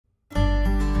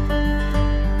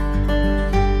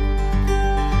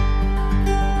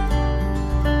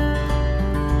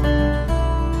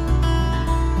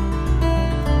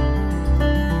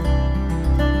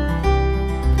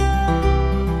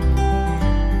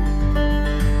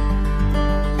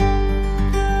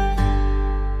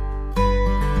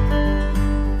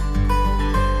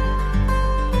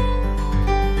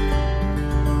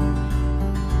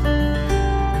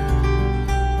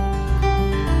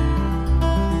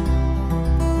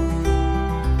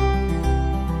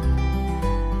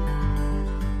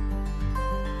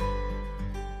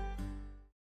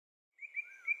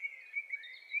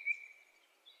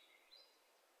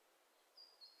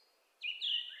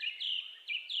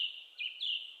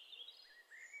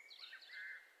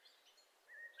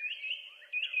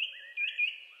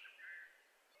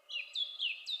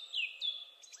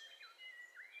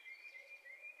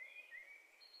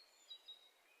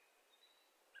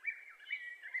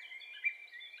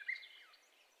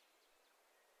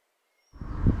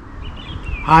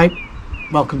Hi,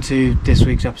 welcome to this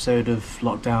week's episode of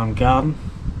Lockdown Garden.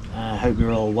 Hope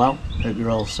you're all well, hope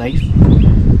you're all safe.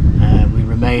 We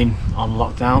remain on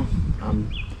lockdown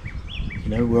and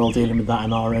we're all dealing with that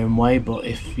in our own way, but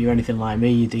if you're anything like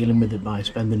me, you're dealing with it by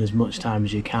spending as much time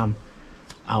as you can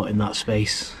out in that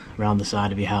space, around the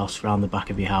side of your house, around the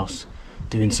back of your house,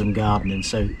 doing some gardening.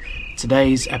 So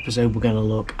today's episode we're going to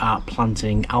look at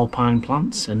planting alpine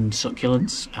plants and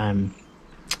succulents,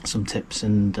 some tips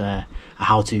and a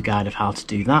how-to guide of how to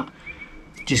do that.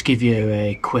 Just give you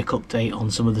a quick update on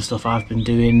some of the stuff I've been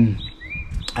doing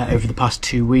over the past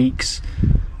 2 weeks.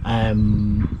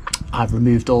 I've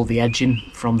removed all the edging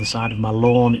from the side of my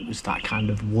lawn. It was that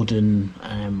kind of wooden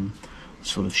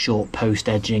sort of short post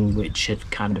edging which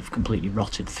had kind of completely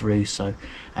rotted through, so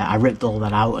I ripped all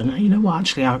that out. And you know what,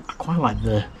 actually I quite like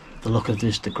the look of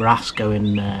the grass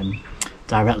going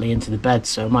directly into the bed,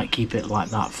 so I might keep it like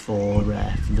that for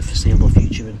the foreseeable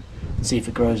future and see if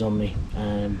it grows on me.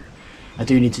 I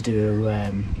do need to do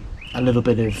a little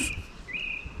bit of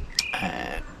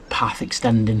path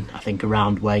extending, I think,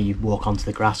 around where you walk onto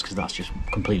the grass, because that's just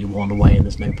completely worn away and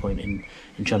there's no point in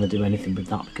trying to do anything with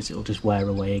that because it'll just wear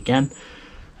away again.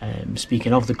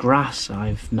 Speaking of the grass,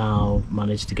 I've now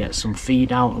managed to get some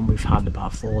feed out, and we've had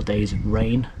about 4 days of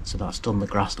rain, so that's done the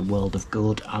grass the world of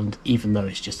good. And even though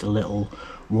it's just a little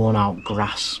worn out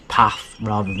grass path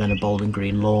rather than a bold and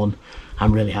green lawn,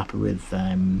 I'm really happy with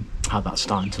how that's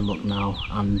starting to look now.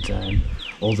 And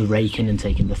all the raking and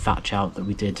taking the thatch out that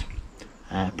we did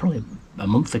probably a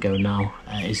month ago now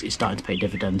is starting to pay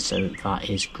dividends, so that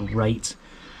is great.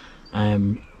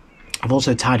 I've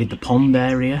also tidied the pond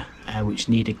area, which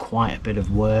needed quite a bit of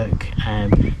work,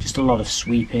 just a lot of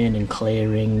sweeping and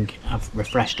clearing. I've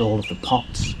refreshed all of the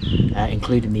pots,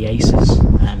 including the aces,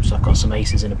 so I've got some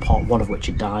aces in a pot, one of which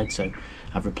had died, so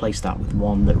I've replaced that with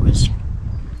one that was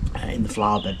in the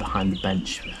flower bed behind the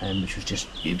bench, which was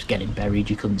it was getting buried,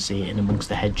 you couldn't see it in amongst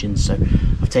the hedgings, so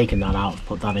I've taken that out,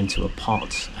 put that into a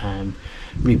pot,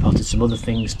 repotted some other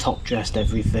things, top dressed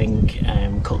everything,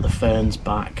 cut the ferns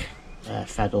back,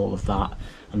 fed all of that,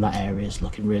 and that area is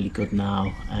looking really good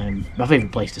now. My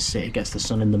favourite place to sit, it gets the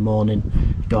sun in the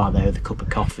morning, go out there with a cup of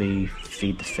coffee,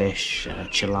 feed the fish,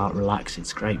 chill out, relax,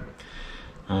 it's great.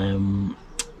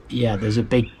 Yeah, there's a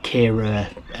big Kira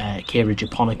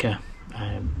japonica,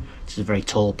 which is a very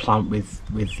tall plant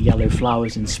with yellow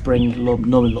flowers in spring.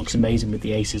 Normally looks amazing with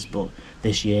the aces, but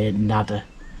this year nada,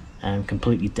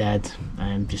 completely dead,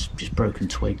 and just broken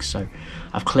twigs. So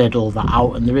I've cleared all that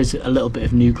out, and there is a little bit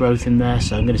of new growth in there,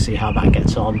 so I'm going to see how that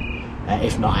gets on.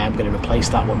 If not, I am going to replace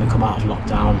that when we come out of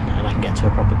lockdown and I can get to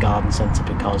a proper garden centre,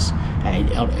 because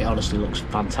it honestly looks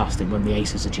fantastic when the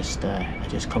aces are just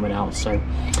coming out. So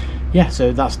yeah,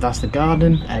 so that's the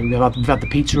garden. We've had the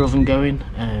pizza oven going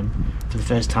for the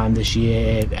first time this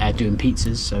year, doing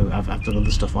pizzas, so I've done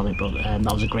other stuff on it, but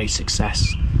that was a great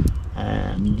success.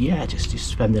 And yeah, just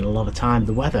spending a lot of time.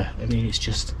 The weather, I mean, it's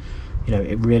just,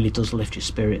 it really does lift your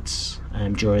spirits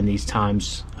during these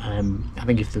times. I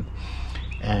think if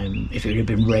it had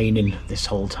been raining this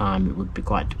whole time, it would be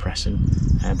quite depressing,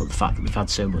 but the fact that we've had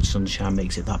so much sunshine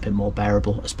makes it that bit more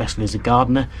bearable, especially as a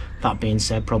gardener. That being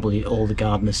said, probably all the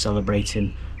gardeners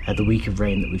celebrating the week of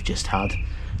rain that we've just had,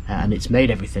 and it's made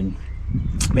everything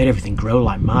grow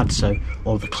like mad. So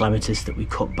all the clematis that we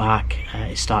cut back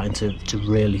is starting to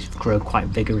really grow quite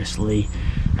vigorously.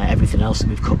 Everything else that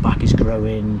we've cut back is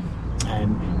growing.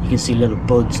 You can see little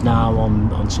buds now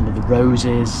on some of the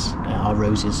roses. Our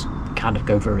roses kind of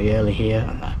go very early here,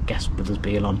 I guess, with us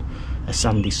being on a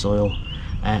sandy soil,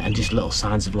 and just little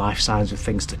signs of life, signs of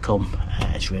things to come.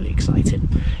 It's really exciting.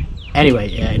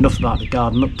 Anyway, enough about the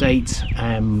garden update.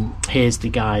 Here's the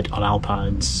guide on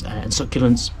alpines and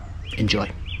succulents.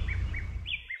 Enjoy.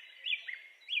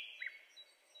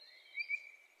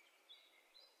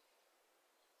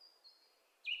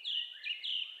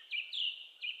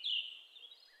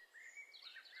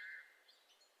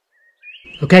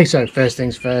 Okay, so first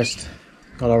things first,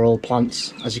 got our old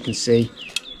plants, as you can see,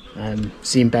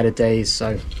 seen better days,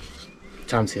 so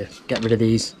time to get rid of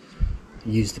these,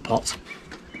 use the pot.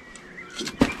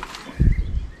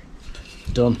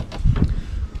 Done.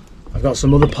 I've got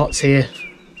some other pots here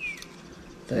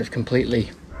that have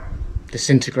completely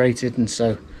disintegrated, and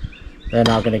so they're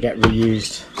now going to get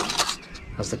reused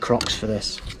as the crocks for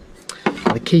this.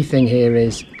 The key thing here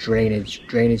is drainage.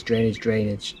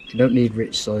 You don't need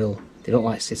rich soil. They don't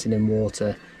like sitting in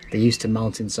water. They're used to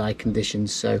mountainside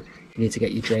conditions, so you need to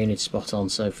get your drainage spot on.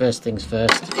 So first things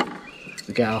first,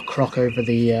 we get our crock over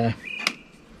the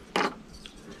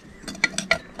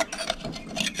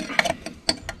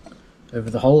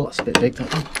hole. That's a bit big,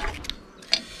 that one.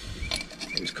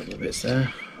 There's a couple of bits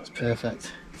there. That's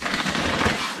perfect.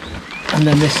 And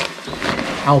then this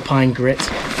alpine grit.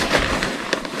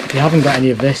 If you haven't got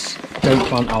any of this, don't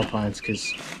plant alpines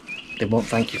because they won't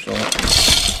thank you for it.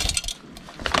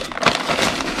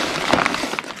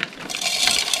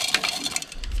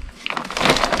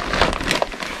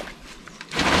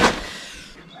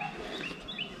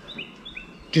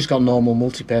 Just got normal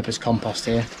multi-purpose compost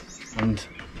here, and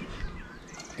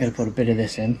I'm going to put a bit of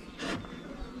this in.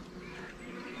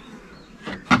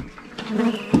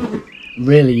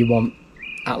 Really you want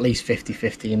at least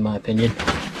 50-50 in my opinion,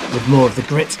 with more of the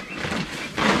grit.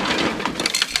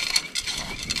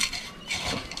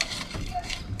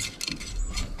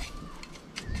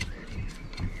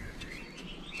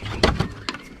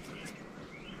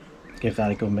 Give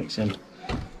that a good mix in.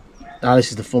 Now this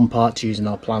is the fun part, choosing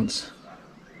our plants.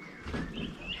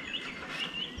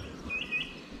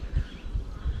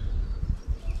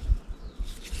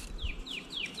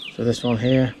 So this one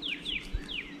here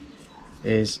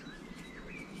is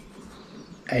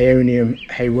Aeonium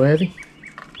Hayworthy.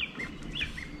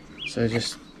 So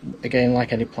just again,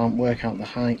 like any plant, work out the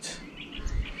height.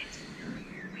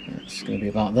 It's going to be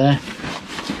about there.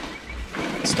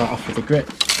 Start off with the grit.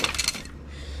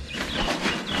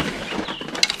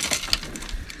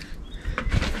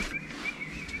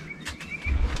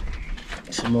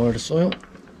 Some more of the soil.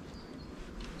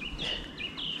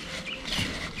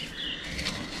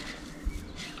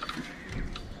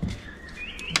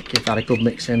 Give that a good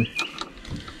mix in,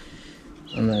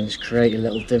 and then just create a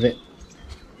little divot.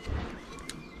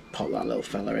 Pop that little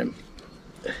fella in.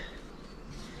 In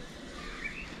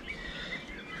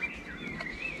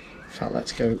fact,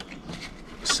 let's go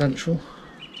central.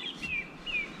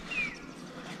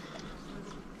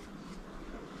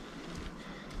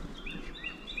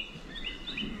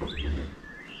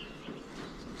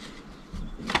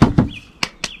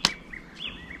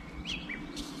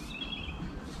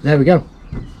 There we go.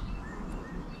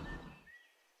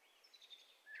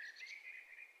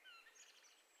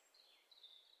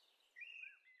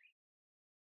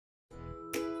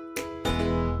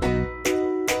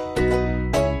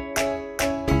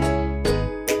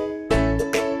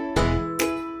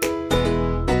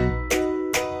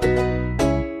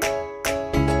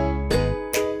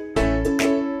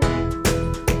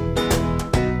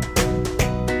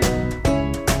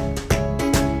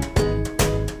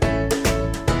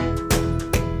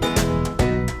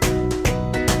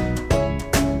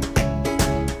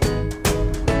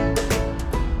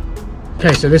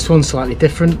 Okay, so this one's slightly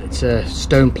different. It's a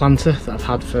stone planter that I've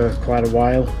had for quite a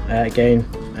while. Again,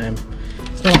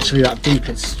 it's not actually that deep.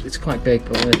 It's quite big,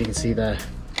 but I don't know if you can see there.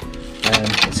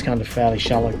 It's kind of fairly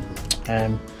shallow.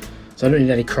 So I don't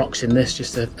need any crocks in this.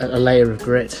 Just a layer of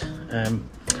grit, and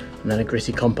then a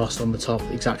gritty compost on the top,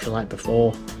 exactly like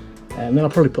before. And then I'll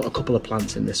probably put a couple of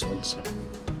plants in this one. So.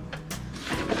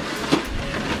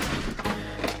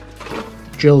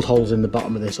 Drilled holes in the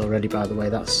bottom of this already, by the way.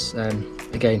 That's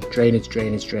again, drainage.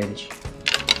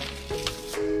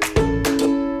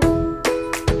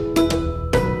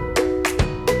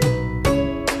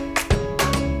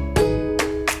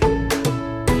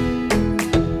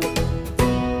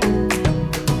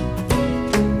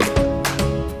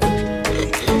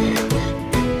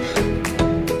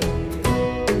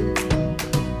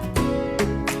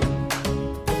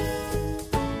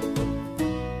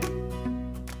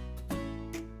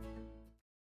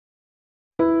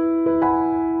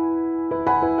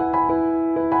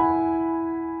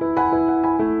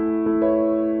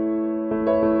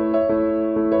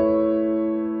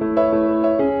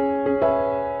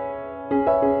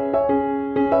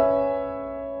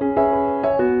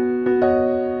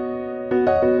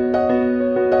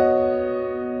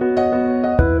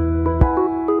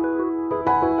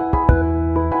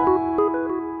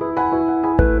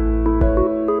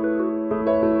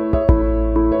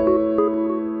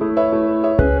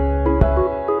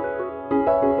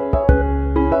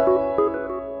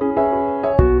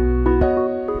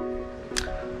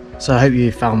 So I hope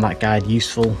you found that guide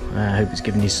useful. I hope it's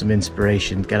given you some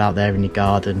inspiration. Get out there in your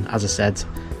garden. As I said,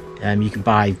 you can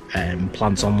buy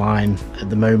plants online at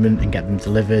the moment and get them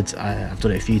delivered. I've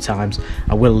done it a few times.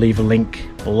 I will leave a link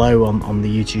below on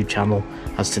the YouTube channel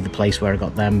as to the place where I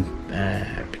got them,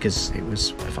 because it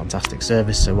was a fantastic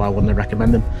service, so why wouldn't I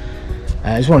recommend them?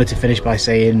 I just wanted to finish by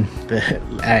saying that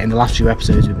in the last few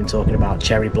episodes we've been talking about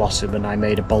cherry blossom, and I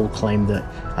made a bold claim that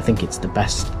I think it's the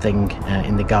best thing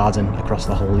in the garden across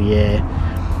the whole year.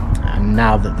 And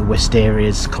now that the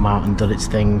Wisteria's come out and done its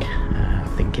thing, I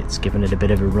think it's given it a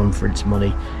bit of a run for its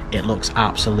money. It looks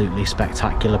absolutely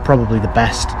spectacular, probably the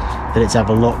best that it's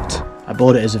ever looked. I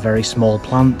bought it as a very small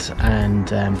plant, and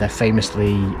they're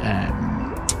famously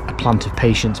plant of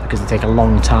patience because they take a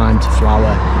long time to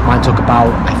flower. Mine took about,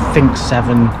 I think,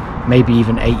 7, maybe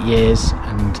even 8 years,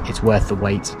 and it's worth the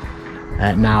wait.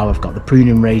 Now I've got the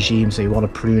pruning regime, so you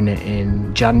want to prune it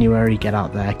in January, get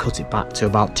out there, cut it back to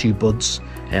about 2 buds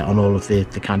on all of the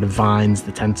kind of vines,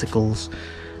 the tentacles,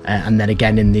 and then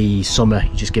again in the summer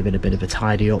you just give it a bit of a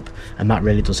tidy up, and that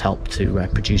really does help to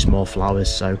produce more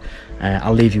flowers. So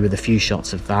I'll leave you with a few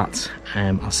shots of that.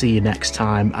 I'll see you next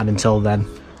time, and until then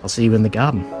I'll see you in the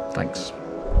garden. Thanks.